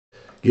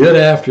Good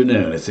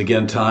afternoon. It's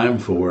again time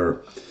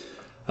for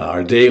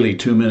our daily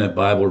 2-minute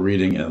Bible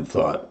reading and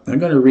thought. I'm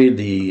going to read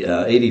the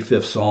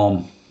 85th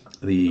Psalm,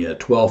 the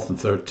 12th and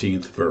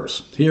 13th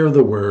verse. Hear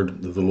the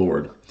word of the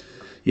Lord.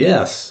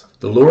 Yes,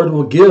 the Lord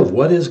will give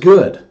what is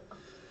good,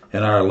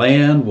 and our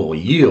land will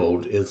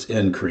yield its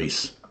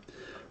increase.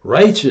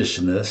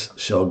 Righteousness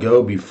shall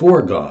go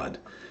before God,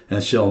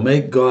 and shall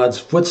make God's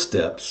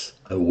footsteps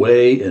a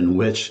way in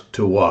which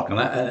to walk. And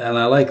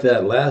I like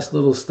that last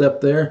little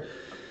step there.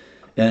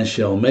 And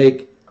shall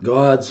make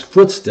God's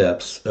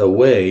footsteps a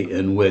way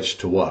in which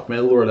to walk. May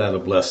the Lord add a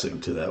blessing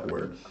to that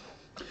word.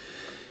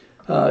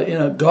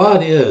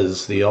 God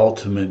is the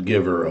ultimate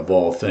giver of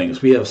all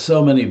things. We have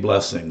so many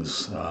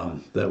blessings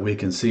that we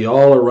can see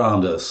all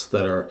around us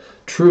that are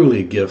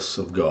truly gifts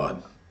of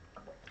God.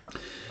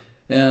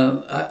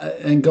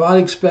 And God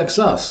expects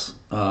us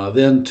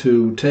then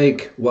to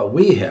take what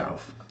we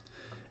have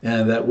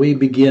and that we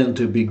begin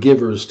to be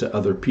givers to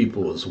other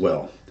people as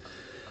well.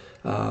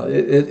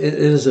 It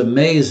is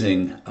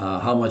amazing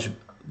how much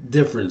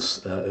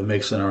difference it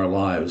makes in our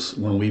lives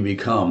when we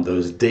become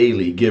those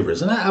daily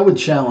givers. And I would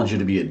challenge you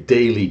to be a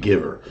daily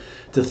giver,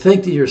 to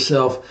think to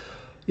yourself,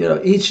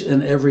 each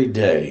and every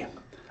day,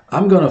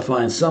 I'm going to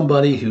find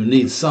somebody who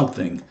needs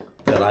something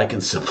that I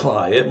can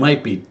supply. It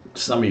might be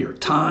some of your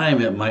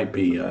time. It might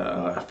be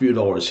a few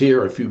dollars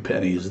here, a few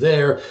pennies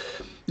there.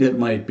 It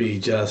might be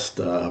just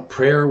a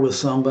prayer with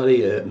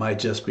somebody. It might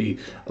just be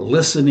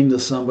listening to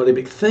somebody.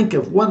 But think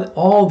of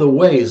all the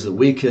ways that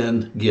we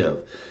can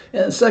give.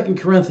 In 2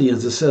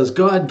 Corinthians, it says,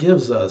 God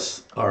gives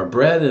us our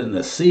bread and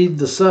the seed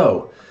to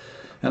sow.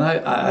 And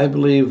I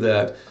believe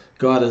that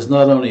God has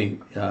not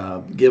only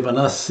given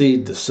us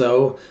seed to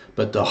sow,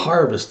 but the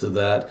harvest of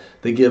that,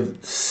 they give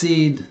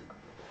seed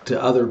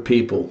to other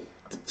people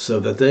so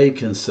that they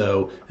can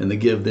sow and to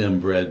give them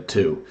bread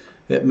too.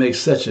 It makes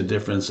such a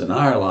difference in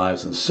our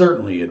lives and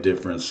certainly a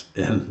difference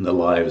in the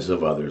lives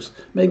of others.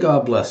 May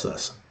God bless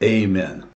us. Amen.